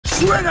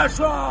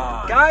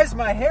Trinitron! Guys,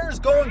 my hair's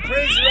going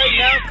crazy right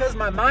now because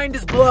my mind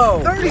is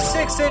blown.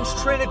 36-inch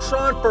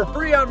Trinitron for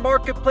free on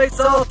Marketplace,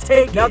 I'll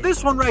take it. Now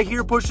this one right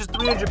here pushes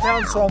 300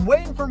 pounds, so I'm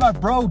waiting for my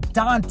bro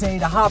Dante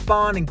to hop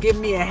on and give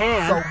me a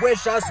hand. So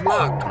wish us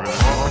luck.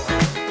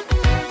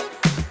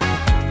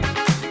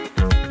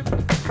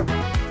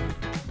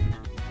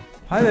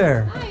 Hi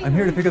there. Hi. I'm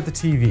here to pick up the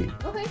TV.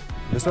 Okay.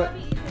 This way?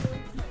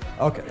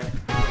 Okay.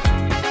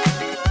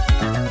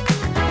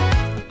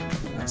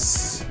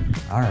 Nice.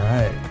 All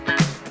right.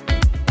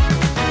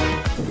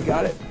 You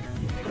got it.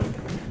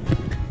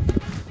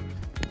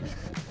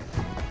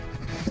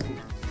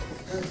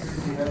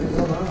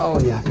 Oh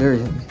yeah, very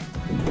heavy.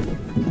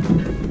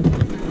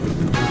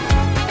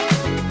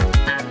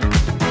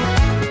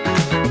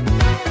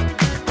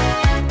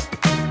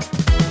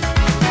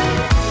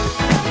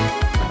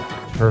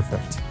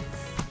 Perfect.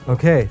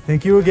 Okay,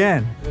 thank you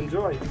again.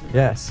 Enjoy.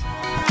 Yes.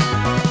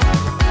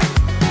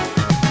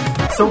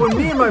 So when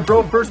me and my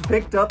bro first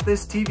picked up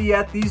this TV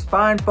at these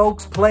fine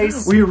folks'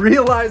 place, we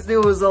realized it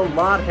was a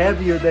lot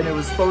heavier than it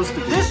was supposed to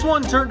be. This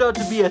one turned out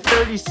to be a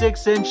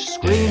 36-inch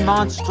screen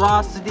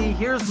monstrosity.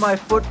 Here's my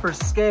foot for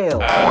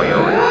scale.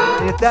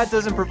 And if that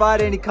doesn't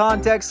provide any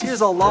context, here's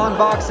a long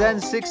box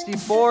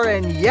N64,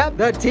 and yep,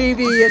 the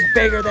TV is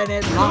bigger than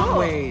it long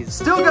ways.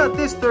 Still got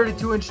this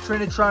 32-inch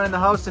Trinitron in the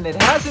house, and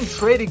it hasn't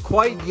traded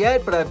quite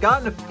yet, but I've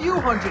gotten a few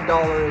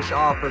 $100-ish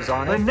offers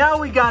on it. But now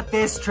we got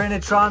this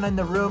Trinitron in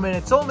the room, and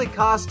it's only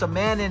cost a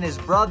man and his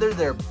brother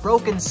their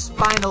broken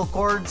spinal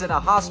cords and a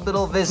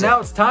hospital visit. Now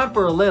it's time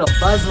for a little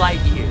Buzz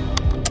Lightyear.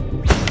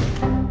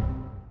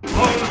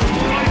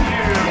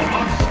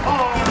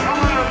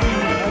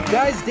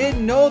 Guys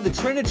didn't know the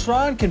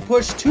Trinitron can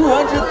push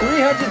 200,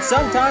 300,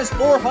 sometimes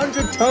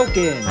 400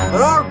 tokens.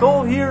 But our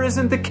goal here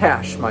isn't the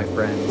cash, my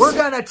friends. We're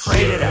gonna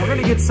trade it out. We're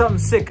gonna get something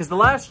sick, because the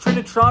last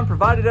Trinitron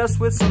provided us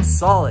with some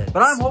solid.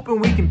 But I'm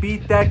hoping we can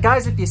beat that.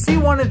 Guys, if you see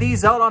one of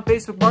these out on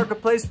Facebook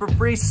Marketplace for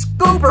free,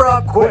 scoop her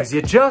up quick.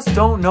 You just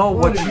don't know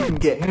what you can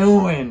get.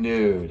 Doing,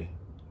 dude?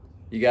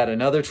 You got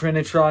another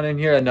Trinitron in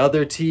here,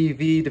 another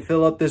TV to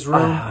fill up this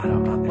room.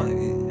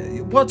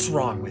 What's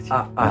wrong with you?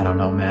 I don't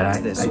know, man.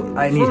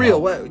 I need For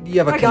real, help. what, you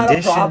have a I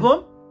condition? got a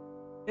problem.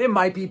 It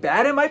might be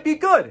bad, it might be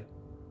good.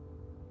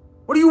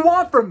 What do you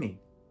want from me?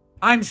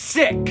 I'm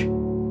sick.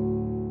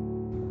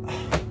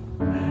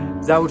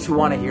 Is that what you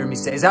want to hear me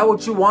say? Is that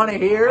what you want to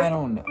hear? I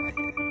don't know.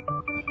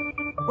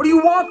 What do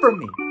you want from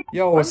me?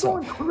 Yo, what's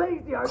up?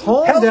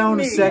 Calm down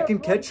a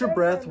second, catch your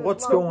breath.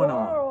 What's going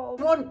on?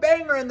 One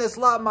banger in this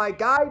lot, my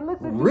guy.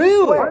 Listen.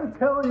 Really? I'm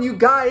telling you,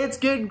 guy, it's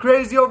getting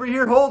crazy over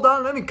here. Hold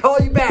on, let me call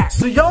you back.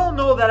 So y'all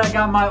know that I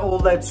got my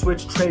OLED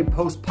Switch trade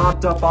post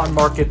popped up on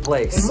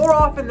Marketplace. And more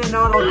often than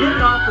not, I'll get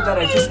an offer that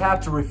I just have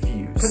to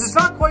refuse. Because it's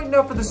not quite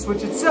enough for the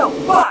Switch itself.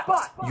 But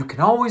you can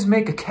always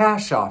make a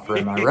cash offer,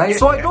 am I right?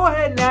 So I go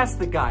ahead and ask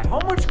the guy, how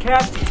much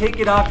cash to take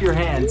it off your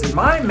hands? And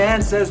my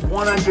man says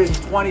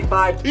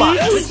 125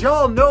 bucks. Which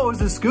y'all know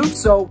is a scoop,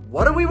 so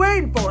what are we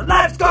waiting for?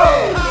 Let's go!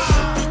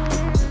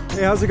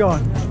 Hey, how's it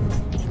going?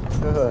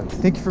 Good.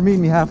 Thank you for meeting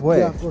me halfway.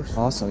 Yeah, of course.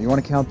 Awesome. You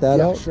want to count that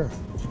out? Yeah, sure.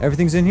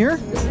 Everything's in here?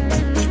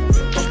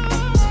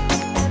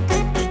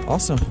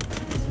 Awesome.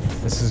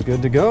 This is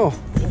good to go.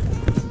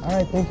 All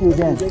right, thank you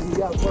again.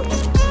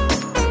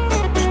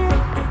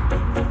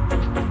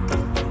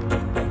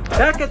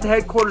 Back at the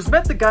headquarters,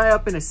 met the guy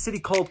up in a city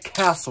called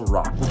Castle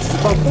Rock, which is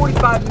about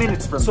 45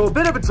 minutes from me. So a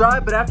bit of a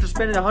drive, but after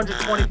spending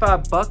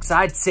 125 bucks,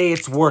 I'd say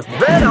it's worth it.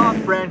 Red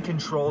off-brand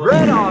controller.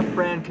 Red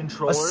off-brand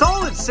controller. A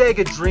solid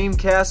Sega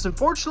Dreamcast.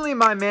 Unfortunately,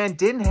 my man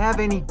didn't have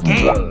any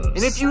games.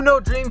 And if you know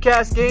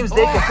Dreamcast games,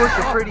 they can push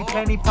a pretty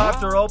penny pop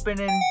door open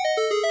and...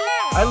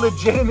 I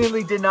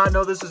legitimately did not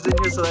know this was in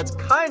here, so that's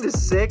kind of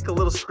sick. A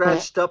little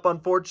scratched up,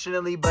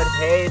 unfortunately, but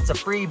hey, it's a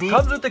freebie.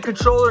 Comes with the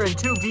controller and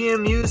 2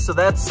 VMUs, so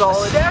that's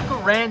solid. A stack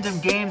of random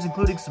games,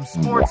 including some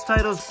sports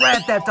titles,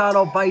 Grand Theft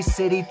Auto Vice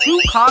City,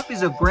 2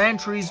 copies of Gran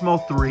Turismo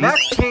 3,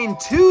 Max Payne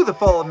 2, The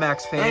Fall of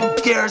Max Payne,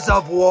 and Gears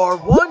of War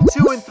 1,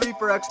 2, and 3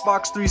 for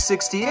Xbox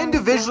 360.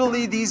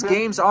 Individually, these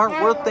games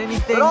aren't worth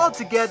anything, but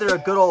altogether, a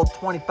good old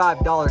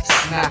 $25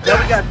 smack.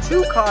 Now we got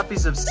 2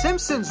 copies of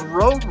Simpsons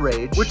Road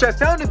Rage, which I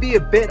found to be a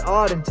bit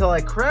odd until I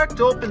cracked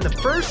open the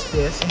first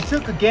disc and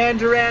took a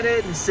gander at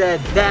it and said,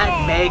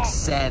 that makes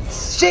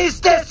sense. She's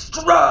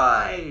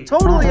destroyed!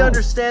 Totally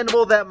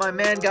understandable that my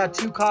man got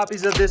 2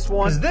 copies of this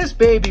one, because this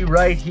baby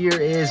right here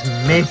is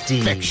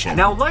minty.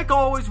 Now, like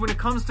always, when it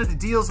comes to the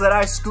deals that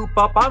I scoop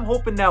up, I'm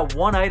hoping that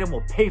one item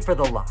will pay for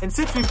the lot. And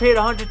since we paid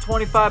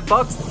 125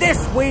 bucks, this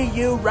Wii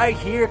U right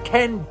here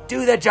can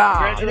do the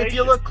job. And if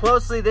you look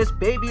closely, this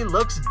baby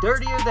looks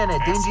dirtier than a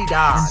dingy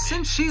dog. And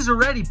since she's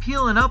already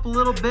peeling up a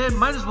little bit,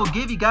 might as well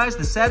give you guys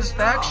the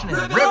satisfaction and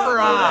rip her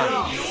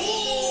off.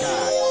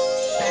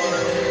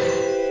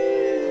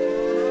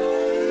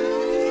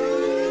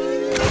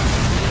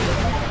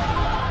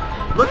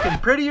 Looking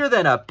prettier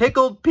than a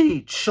pickled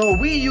peach. So a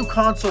Wii U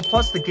console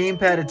plus the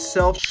gamepad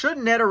itself should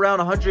net around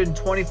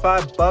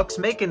 125 bucks,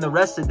 making the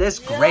rest of this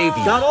gravy.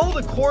 Got all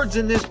the cords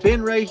in this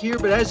bin right here,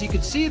 but as you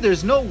can see,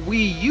 there's no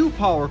Wii U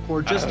power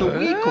cord, just a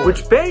Wii cord.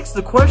 Which begs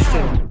the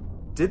question,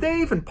 Did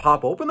they even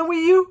pop open the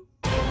Wii U?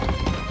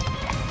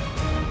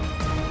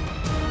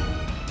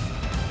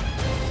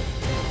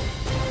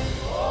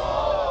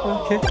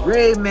 Okay.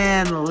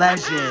 Rayman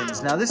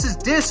Legends. Now this is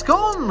disc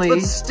only,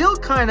 but still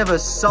kind of a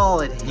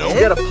solid hit. You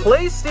got a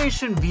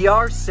PlayStation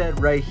VR set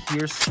right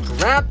here,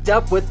 strapped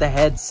up with the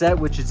headset,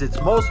 which is its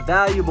most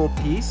valuable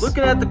piece.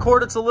 Looking at the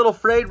cord, it's a little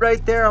frayed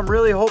right there. I'm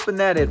really hoping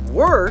that it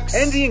works.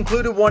 And he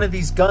included one of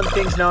these gun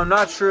things. Now I'm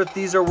not sure if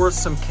these are worth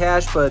some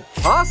cash, but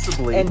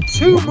possibly. And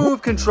 2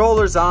 Move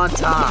controllers on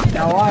top.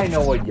 Now I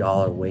know what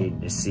y'all are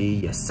waiting to see.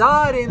 You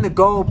saw it in the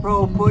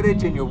GoPro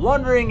footage and you're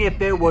wondering if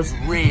it was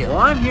real. Well,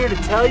 I'm here to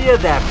tell you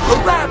that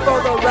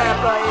Parappa the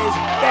Rapper is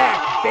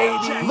back,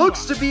 baby.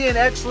 Looks to be in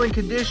excellent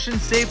condition,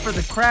 save for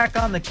the crack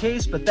on the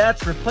case, but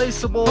that's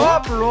replaceable.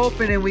 Popper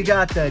open and we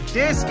got the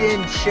disc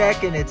in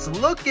check and it's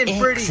looking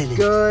pretty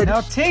good.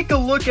 Now take a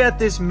look at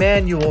this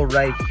manual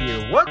right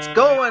here. What's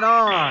going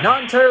on?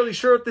 Not entirely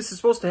sure if this is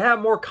supposed to have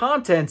more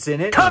contents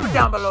in it. Comment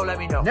down below, let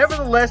me know.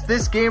 Nevertheless,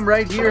 this game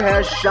right here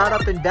has shot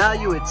up in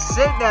value. It's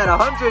sitting at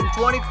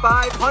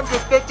 125,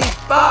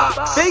 150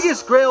 bucks.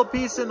 Biggest grail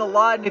piece in the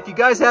lot, and if you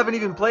guys haven't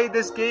even played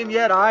this game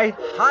yet, I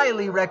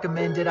highly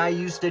recommend it. I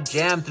used to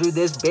jam through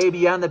this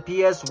baby on the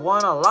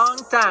PS1 a long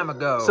time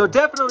ago. So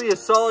definitely a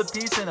solid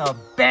piece and a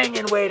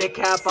banging way to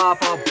cap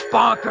off a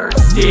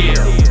bonkers deal.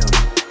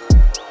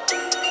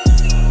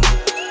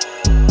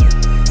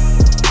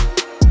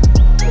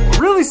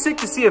 Really sick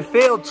to see a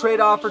failed trade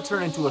offer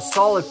turn into a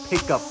solid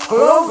pickup.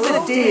 Close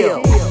the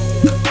deal.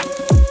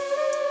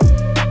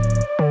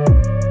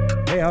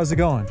 Hey, how's it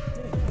going?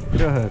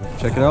 Go ahead,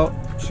 check it out.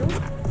 Sure.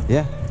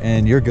 Yeah,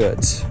 and your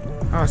goods.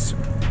 Awesome.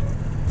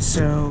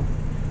 So,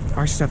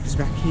 our stuff is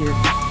back here.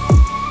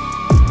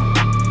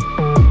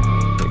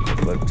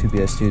 Take a look, 2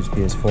 PS2s,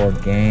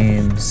 PS4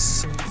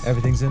 games.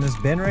 Everything's in this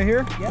bin right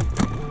here? Yep.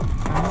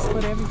 I just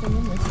put everything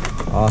in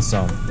this.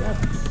 Awesome. Yep.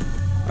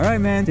 All right,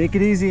 man, take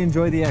it easy,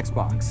 enjoy the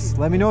Xbox.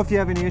 Let me know if you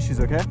have any issues,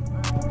 okay?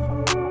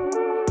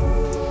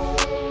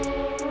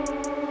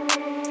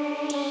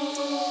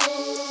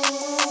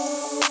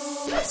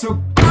 So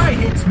guy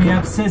hits me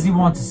up, says he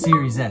wants a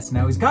Series S.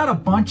 Now he's got a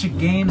bunch of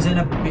games in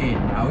a bin.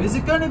 Now is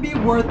it gonna be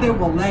worth it?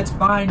 Well, let's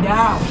find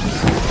out.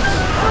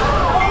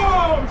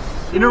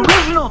 An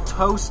original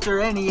toaster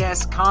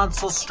NES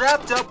console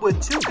strapped up with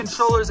 2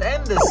 controllers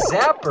and the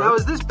zapper. Now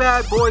is this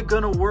bad boy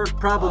gonna work?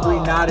 Probably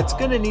not. It's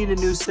gonna need a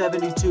new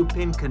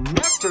 72-pin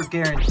connector,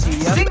 guarantee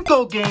ya.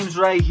 Cinco games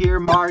right here.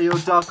 Mario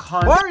Duck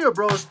Hunt, Mario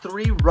Bros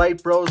 3,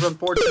 Right Bros,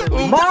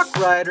 unfortunately, Mock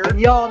Rider. And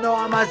y'all know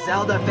I'm a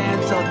Zelda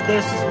fan, so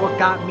this is what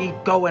got me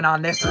going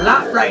on this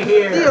lot right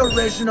here. The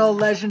original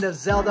Legend of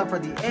Zelda for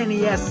the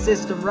NES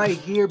system right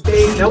here,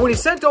 baby. Now when he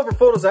sent over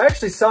photos, I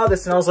actually saw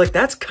this and I was like,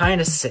 that's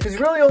kind of sick. Because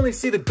you really only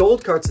see the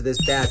gold carts of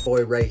this bad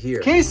boy right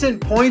here. Case in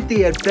point,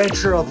 the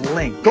adventure of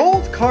Link.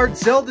 Gold card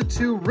Zelda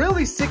 2,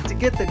 really sick to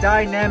get the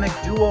dynamic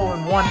duo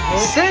in one hit.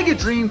 Sega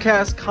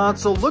Dreamcast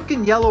console,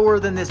 looking yellower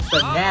than this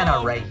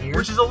banana right here,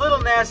 which is a little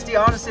nasty.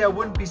 Honestly, I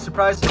wouldn't be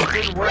surprised if it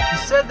didn't work. He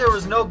said there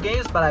was no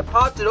games, but I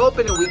popped it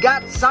open and we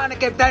got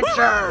Sonic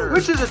Adventure,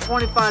 which is a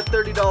 $25,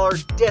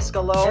 $30 disc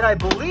alone. And I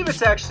believe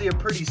it's actually a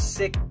pretty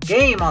sick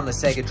game on the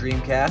Sega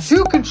Dreamcast.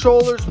 2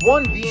 controllers,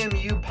 1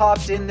 VMU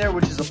popped in there,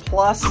 which is a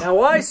plus. Now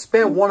I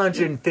spent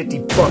 150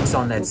 bucks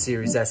on that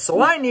Series S,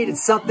 so I needed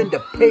something to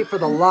pay for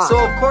the lot.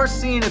 So of course,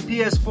 seeing a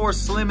PS4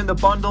 Slim in the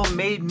bundle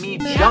made me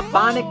jump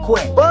on it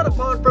quick. But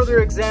upon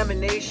further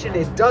examination,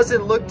 it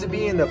doesn't look to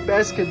be in the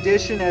best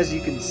condition. As you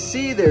can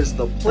see, there's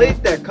the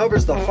plate that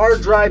covers the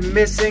hard drive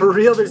missing. For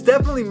real, there's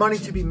definitely money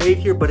to be made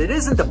here, but it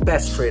isn't the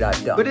best trade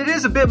I've done. But it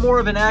is a bit more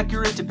of an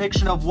accurate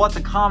depiction of what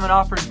the common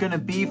offer is gonna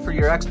be for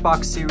your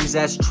Xbox Series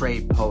S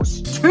trade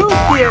post. 2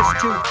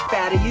 PS2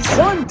 fatties,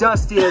 1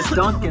 dusty as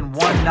dunk and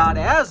 1 not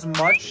as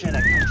much, and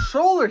a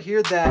controller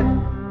here that,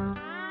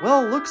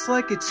 well, looks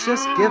like it's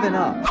just given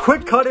up.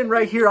 Quick cut in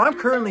right here. I'm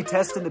currently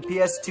testing the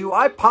PS2.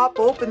 I pop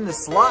open the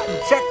slot and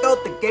checked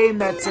out the game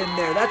that's in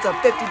there. That's a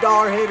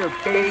 $50 hitter,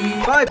 baby.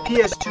 5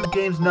 PS2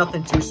 games,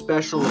 nothing too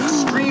special.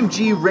 Extreme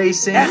G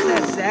Racing.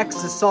 SSX,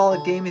 a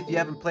solid game if you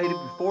haven't played it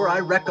before. I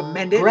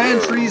recommend it. Gran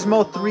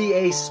Turismo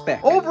 3A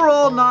spec.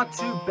 Overall, not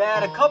too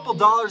bad. A couple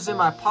dollars in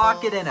my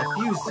pocket and a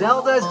few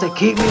Zeldas to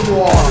keep me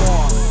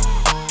warm.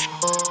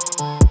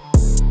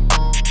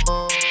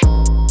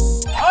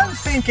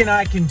 Thinking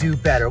I can do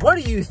better. What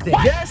do you think?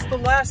 Yes, the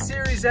last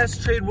Series S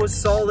trade was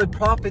solid.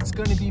 Profit's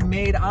gonna be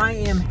made. I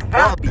am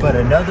happy. But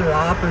another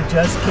offer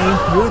just came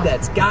through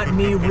that's got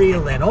me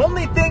reeling.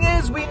 Only thing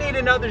is, we need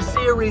another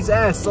Series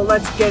S, so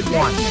let's get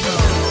one.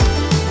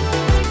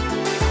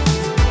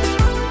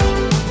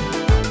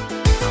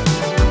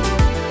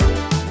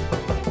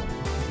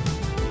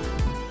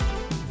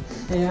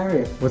 Hey, how are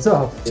you? What's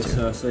up?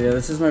 So yeah,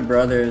 this is my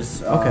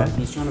brother's. Okay.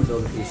 He's trying to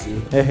build a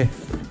PC. Hey.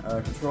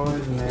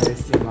 Controllers and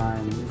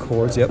HDMI.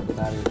 Cords, yep.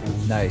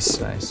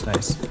 Nice.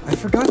 I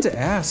forgot to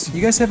ask,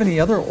 you guys have any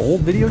other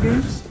old video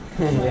games?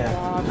 Yeah,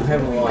 I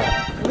have a lot.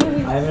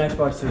 I have an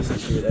Xbox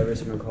 360 with every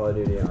single Call of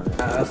Duty on it.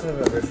 I also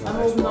have a original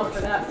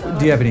Xbox.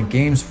 Do you have any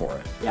games for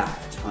it? Yeah,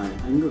 a ton. I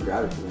can go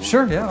grab it if you want.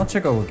 Sure, yeah, I'll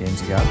check out what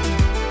games you got.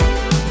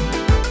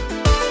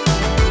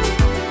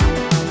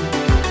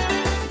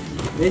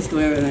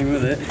 Basically everything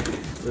with it.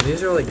 But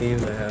these are all the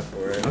games I have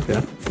for it.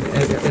 Okay.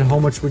 And how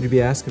much would you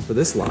be asking for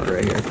this lot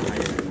right here? I don't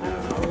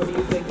know. What are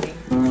you thinking?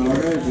 I'll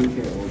go to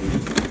DK Oldie.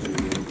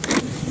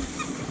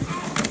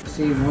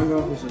 See, one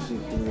golf is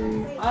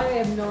 63. I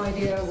have no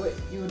idea what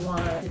you would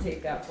want to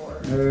take that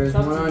for. There's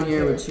one on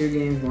here with 2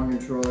 games, 1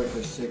 controller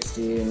for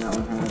 60, and that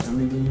one has how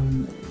many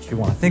games? If you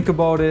want to think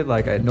about it,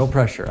 like no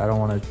pressure. I don't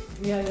want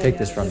to take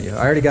this from you.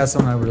 I already got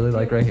something I really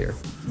like right here.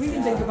 We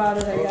can think about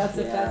it, I guess,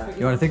 if that's what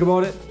You want to think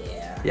about it?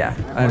 Yeah,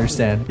 I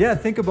understand. Yeah,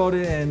 think about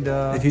it, and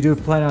if you do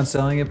plan on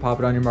selling it, pop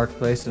it on your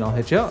marketplace, and I'll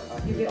hit you up.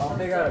 I'll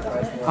figure out a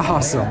price for it.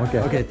 Awesome. Okay.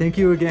 Okay. Thank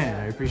you again.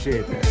 I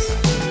appreciate this.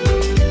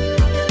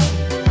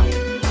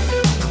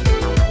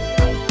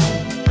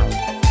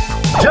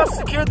 Just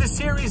secured the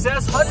Series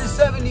S,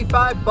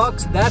 175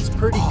 bucks, that's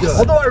pretty good.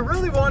 Although I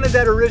really wanted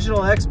that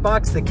original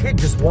Xbox, the kid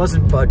just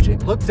wasn't budging.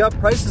 Looked up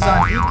prices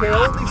on DK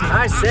Oldies and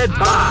I said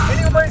bye.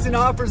 Anyways, an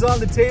offer's on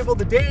the table,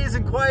 the day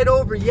isn't quite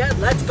over yet,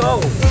 let's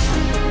go.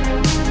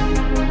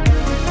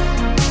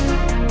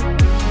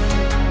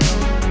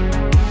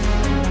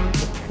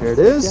 There it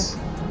is.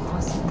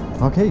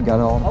 Awesome. Okay, you got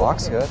it all in the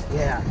box, good.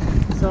 Yeah.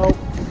 So,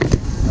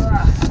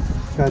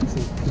 got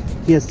some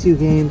PS2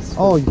 games.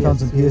 Oh, you found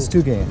some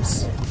PS2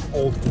 games.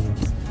 Old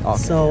games. Okay.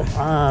 So,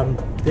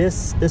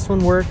 this one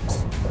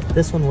worked.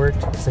 This one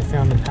worked because I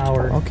found the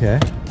power. Okay.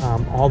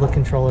 All the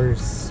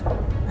controllers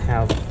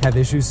have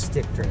issues.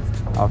 Stick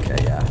drift. Okay,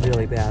 yeah.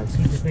 Really bad. So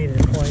you just made it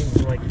a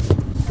point. Like,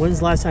 when's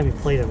the last time you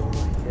played it? I'm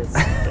like, it's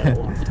been a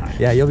long time.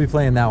 Yeah, you'll be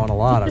playing that one a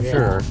lot, I'm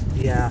sure.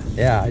 Yeah.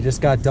 Yeah, I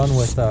just got done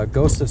with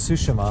Ghost of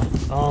Tsushima.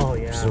 Oh,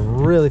 yeah. Which is a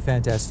really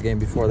fantastic game.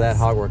 Before that,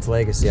 Hogwarts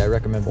Legacy. I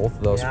recommend both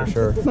of those for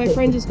sure. My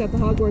friend just got the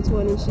Hogwarts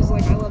one, and she's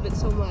like, I love it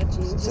so much.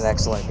 And It's an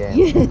excellent game.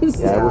 Yes.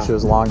 Yeah, I wish it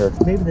was longer.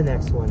 Maybe the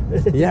next one.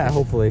 Yeah,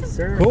 hopefully.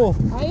 Sure. Cool.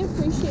 I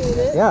appreciate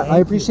it. Yeah, I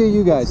appreciate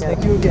you guys.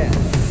 Thank you again.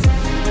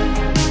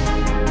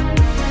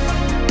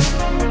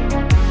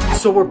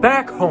 So we're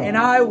back home, and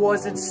I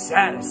wasn't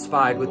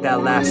satisfied with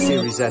that last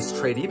Series S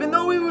trade. Even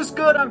though it was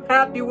good, I'm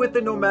happy with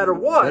it no matter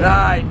what. But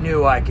I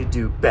knew I could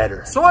do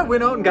better. So I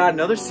went out and got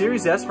another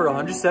Series S for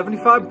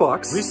 175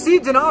 bucks.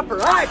 Received an offer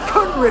I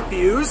couldn't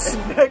refuse.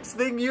 And next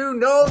thing you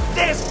know,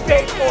 this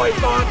big boy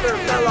bonker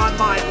fell on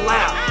my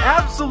lap.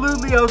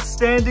 Absolutely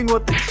outstanding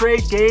what the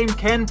trade game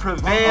can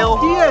prevail.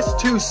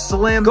 PS2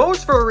 Slim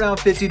goes for around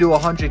 50 to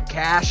 100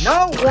 cash.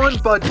 Not one,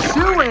 but 2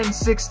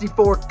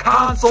 N64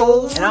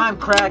 consoles. And I'm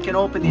cracking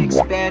open the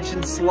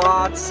expansion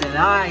slots, and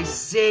I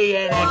see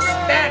an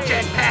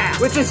expansion pack,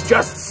 which is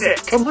just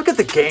sick. Come look at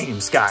the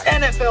games, guys.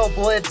 NFL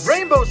Blitz,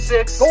 Rainbow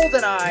Six,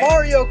 Golden Eye,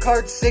 Mario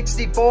Kart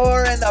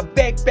 64, and the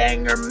big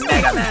banger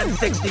Mega Man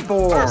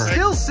 64.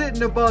 Still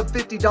sitting above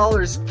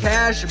 $50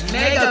 cash,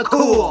 mega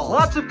cool.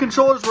 Lots of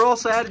controllers were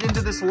also added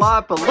into this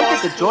lot, but look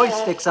at the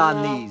joysticks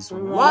on these.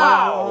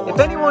 Wow. If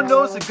anyone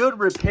knows a good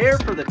repair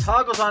for the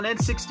toggles on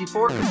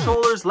N64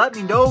 controllers, let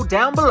me know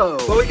down below.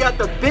 But we got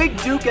the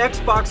Big Duke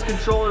Xbox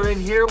controller in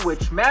here,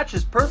 which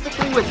matches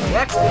perfectly with the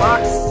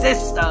Xbox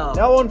system.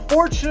 Now,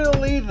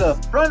 unfortunately, the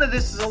front of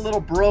this is a little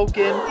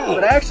broken,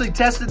 but I actually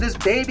tested this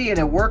baby and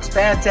it works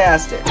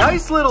fantastic.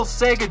 Nice little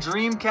Sega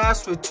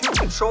Dreamcast with 2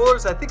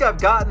 controllers. I think I've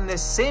gotten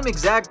this same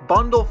exact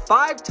bundle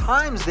 5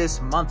 times this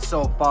month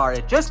so far.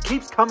 It just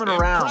keeps coming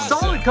around.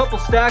 Solid couple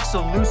stacks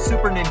of loose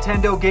Super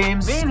Nintendo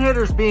games. Main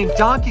hitters being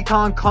Donkey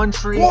Kong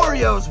Country,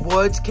 Wario's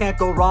Woods, can't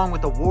go wrong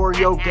with a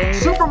Wario game,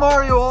 Super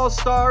Mario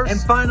All-Stars,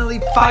 and finally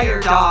Fire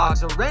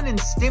Dogs, a Ren and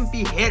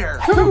Stimpy hitter.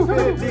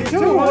 250,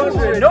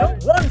 200,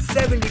 nope,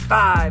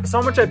 175. So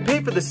how much I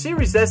paid for the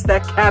Series S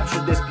that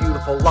captured this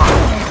beautiful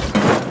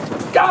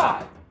lot.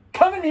 God,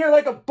 come in here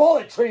like a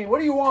bullet train. What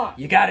do you want?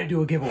 You gotta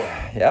do a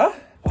giveaway. Yeah?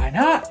 Why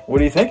not?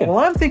 What are you thinking? Well,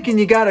 I'm thinking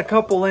you got a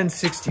couple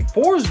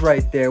N64s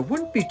right there.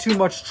 Wouldn't be too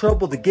much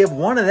trouble to give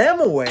one of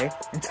them away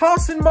and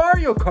toss in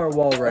Mario Kart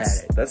while we're at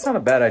it. That's not a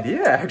bad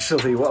idea,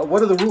 actually.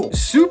 What are the rules?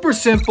 Super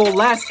simple.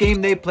 Last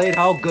game they played,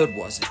 how good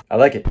was it? I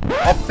like it.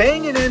 I'll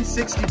bang an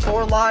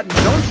N64 lot, and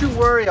don't you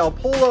worry, I'll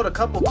pull out a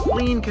couple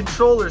clean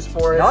controllers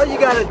for it. And all you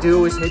gotta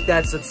do is hit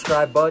that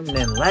subscribe button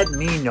and let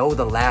me know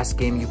the last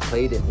game you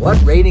played and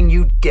what rating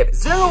you'd give it.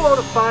 0 out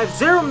of 5,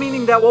 0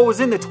 meaning that what was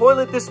in the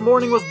toilet this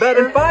morning was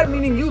better, and 5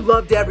 meaning you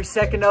loved every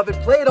second of it,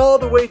 played all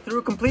the way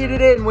through, completed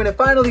it, and when it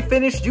finally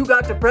finished, you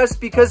got depressed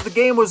because the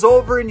game was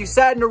over and you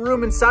sat in a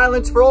room in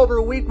silence for over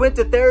a week, went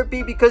to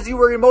therapy because you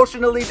were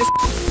emotionally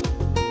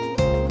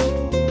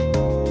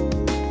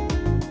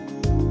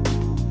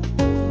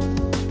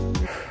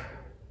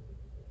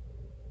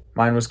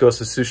Mine was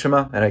Ghost of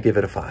Tsushima, and I give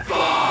it a 5.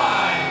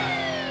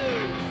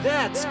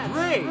 That's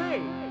great!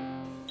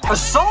 a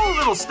solid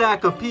little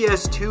stack of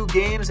PS2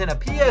 games, and a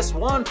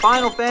PS1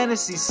 Final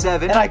Fantasy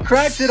VII. And I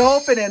cracked it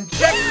open and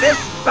check this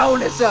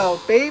bonus out,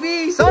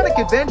 baby! Sonic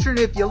Adventure, and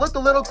if you look a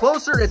little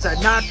closer, it's a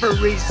not for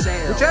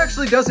resale. Which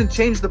actually doesn't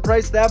change the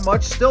price that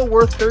much, still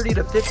worth $30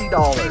 to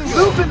 $50.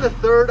 Lupin the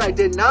Third, I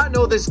did not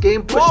know this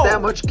game pushed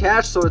that much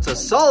cash, so it's a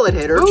solid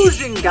hitter.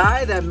 Fusion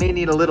Guy, that may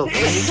need a little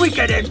thing.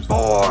 Suikoden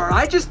 4!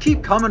 I just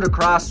keep coming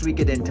across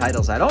Suikoden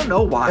titles, I don't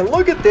know why. And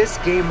look at this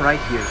game right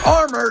here.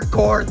 Armored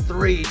Core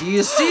 3. Do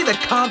you see the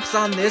comps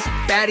on this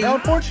baddie? Now,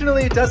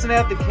 unfortunately, it doesn't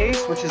have the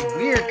case, which is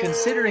weird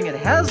considering it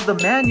has the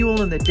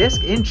manual and the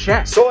disc in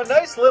check. So a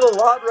nice little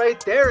lot right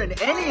there, an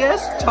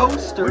NES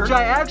toaster, which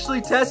I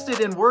actually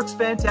tested and works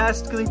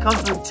fantastically.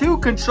 Comes with 2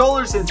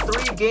 controllers and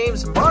 3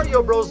 games.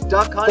 Mario Bros.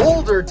 Duck Hunt,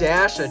 Boulder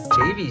Dash, a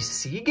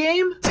JVC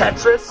game,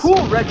 Tetris,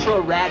 cool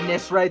retro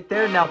radness right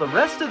there. Now the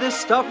rest of this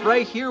stuff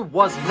right here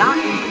was not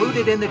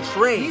included in the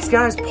tray. These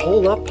guys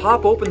pulled up,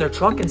 pop open their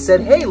trunk and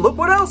said, hey, look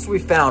what else we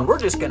found. We're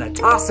just gonna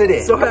toss it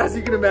in. So as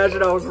you can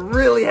imagine, I was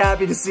really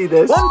happy to see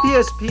this. One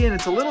PSP and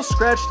it's a little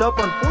scratched up.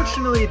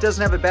 Unfortunately, it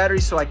doesn't have a battery,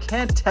 so I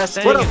can't test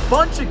it. But a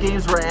bunch of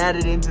games were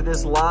added into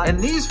this lot. And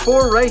these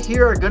 4 right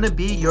here are gonna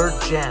be your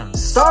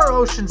gems. Star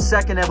Ocean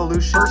Second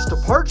Evolution, First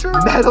Departure,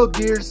 Metal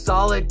Gear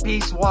Solid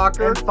Peace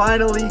Walker, and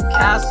finally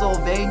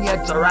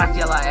Castlevania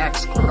Dracula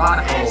X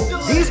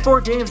Chronicles. These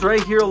 4 games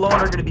right here alone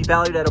are gonna be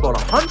valued at about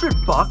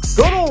 $100.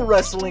 Good old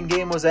wrestling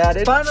game was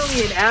added.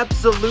 Finally, an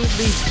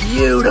absolutely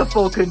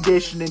beautiful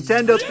condition,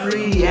 Nintendo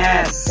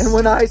 3DS. And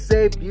when I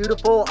say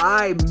beautiful,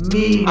 I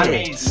mean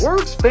it.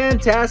 Works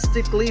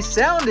fantastically,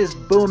 sound is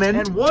booming.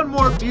 And one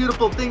more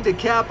beautiful thing to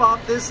cap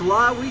off this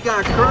lot, we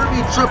got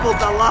Kirby Triple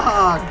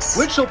Deluxe,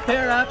 which will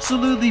pair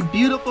absolutely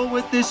beautiful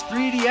with this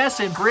 3DS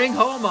and bring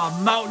home a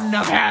mountain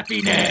of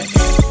happiness.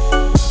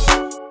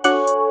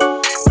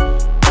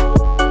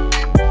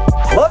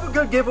 Love a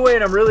good giveaway,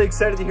 and I'm really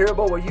excited to hear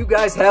about what you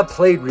guys have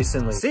played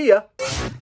recently. See ya!